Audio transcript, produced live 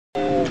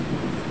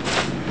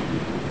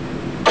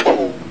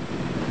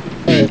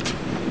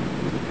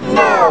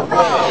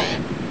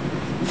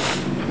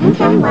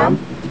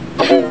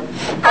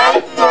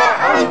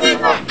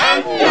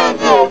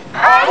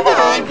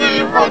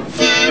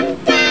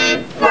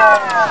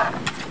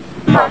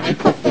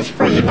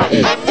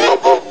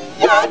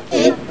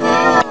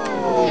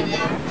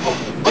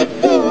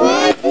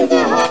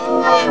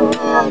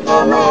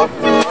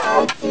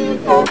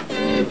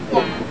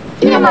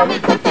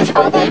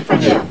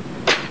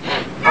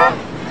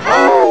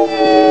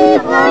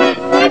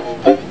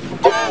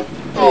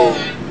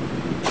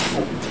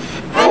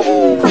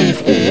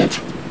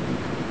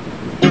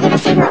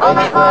all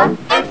night long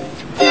and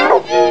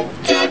still you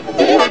give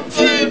me a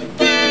cheese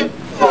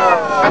pizza.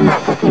 I'm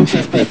not cooking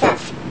cheese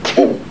pizzas.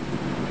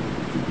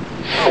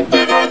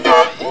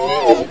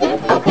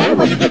 Okay,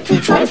 well you get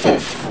two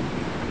choices.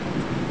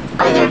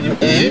 Either you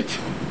eat,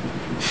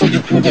 so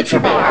you can get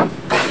your bath,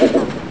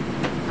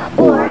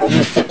 or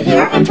you sit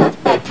here until it's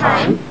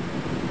bedtime,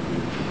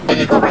 and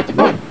you go right to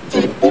bed.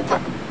 Cheese pizza.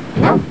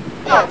 No.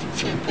 Not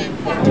cheese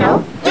pizza.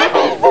 No.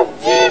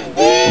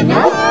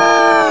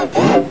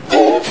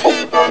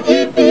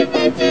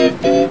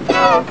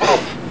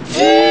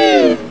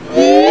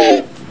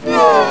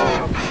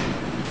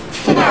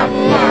 Sit down.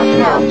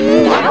 No.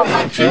 I don't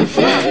want you.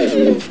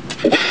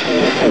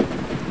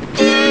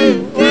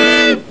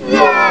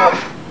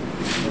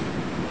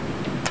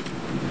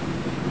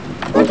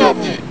 Look at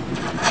me.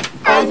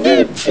 I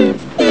need to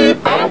eat.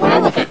 I don't want to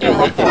look at you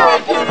like that.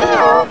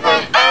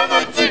 I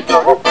need to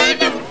go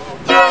bacon.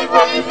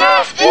 Very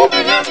nice.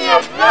 Even if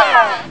you're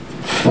not.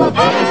 Well,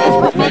 that is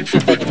what makes you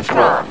big and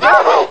strong.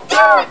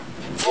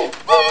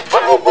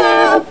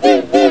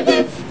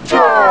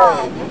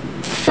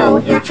 So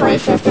your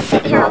choice is to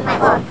sit here all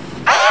night long.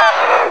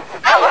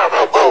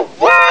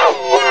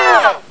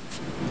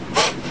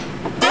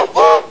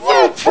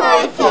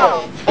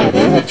 It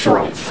is a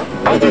choice.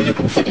 Either you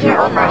can sit here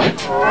all night.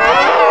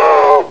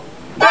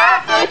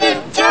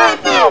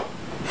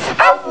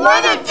 I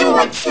want to do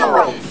a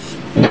choice.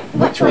 No,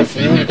 what choice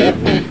do you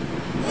give me?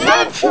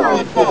 No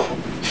choice.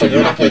 So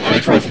you're not getting any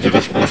choices. You're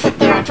just going to sit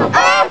there until...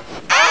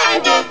 I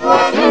just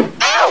want to... No.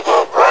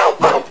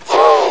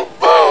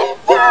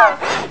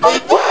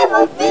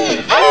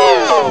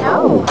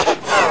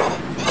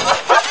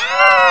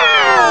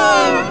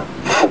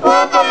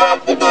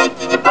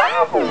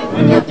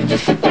 And you have to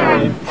just sit there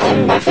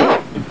and that's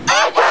it.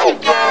 I gotta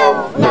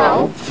go.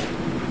 No.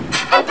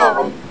 I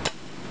go.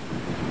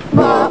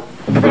 Well,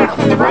 you better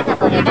clean the rug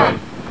up when you're done.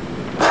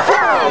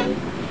 Why?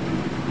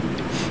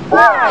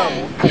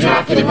 Why? Because you're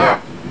not getting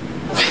up.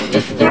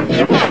 Just sit there and be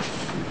your pants.